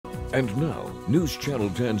And now, News Channel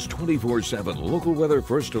 10's 24/7 local weather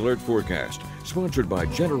first alert forecast, sponsored by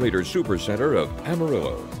Generator Supercenter of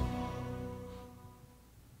Amarillo.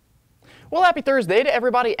 Well, happy Thursday to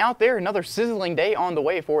everybody out there. Another sizzling day on the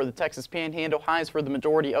way for the Texas Panhandle. Highs for the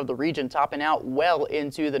majority of the region topping out well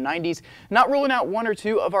into the 90s. Not ruling out one or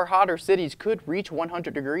two of our hotter cities could reach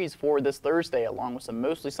 100 degrees for this Thursday, along with some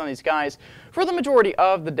mostly sunny skies for the majority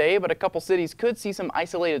of the day. But a couple cities could see some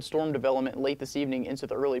isolated storm development late this evening into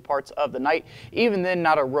the early parts of the night. Even then,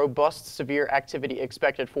 not a robust severe activity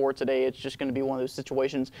expected for today. It's just going to be one of those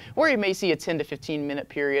situations where you may see a 10 to 15 minute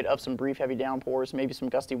period of some brief heavy downpours, maybe some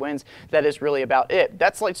gusty winds. That is really about it.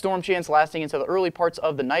 That slight storm chance lasting into the early parts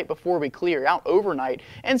of the night before we clear out overnight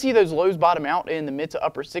and see those lows bottom out in the mid to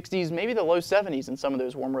upper 60s, maybe the low 70s in some of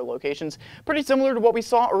those warmer locations. Pretty similar to what we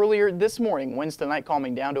saw earlier this morning. Winds tonight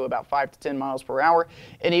calming down to about 5 to 10 miles per hour.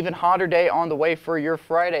 An even hotter day on the way for your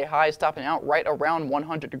Friday. Highs topping out right around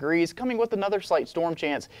 100 degrees, coming with another slight storm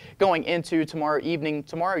chance going into tomorrow evening.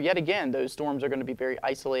 Tomorrow, yet again, those storms are going to be very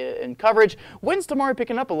isolated in coverage. Winds tomorrow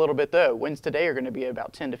picking up a little bit though. Winds today are going to be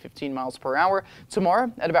about 10 to 15 miles per hour.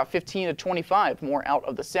 Tomorrow at about 15 to 25, more out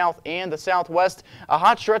of the south and the southwest. A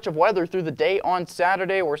hot stretch of weather through the day on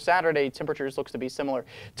Saturday, or Saturday temperatures looks to be similar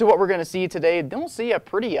to what we're going to see today. Then we'll see a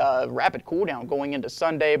pretty rapid cool down going into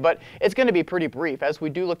Sunday, but it's going to be pretty brief as we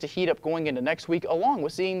do look to heat up going into next week, along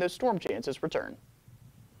with seeing those storm chances return.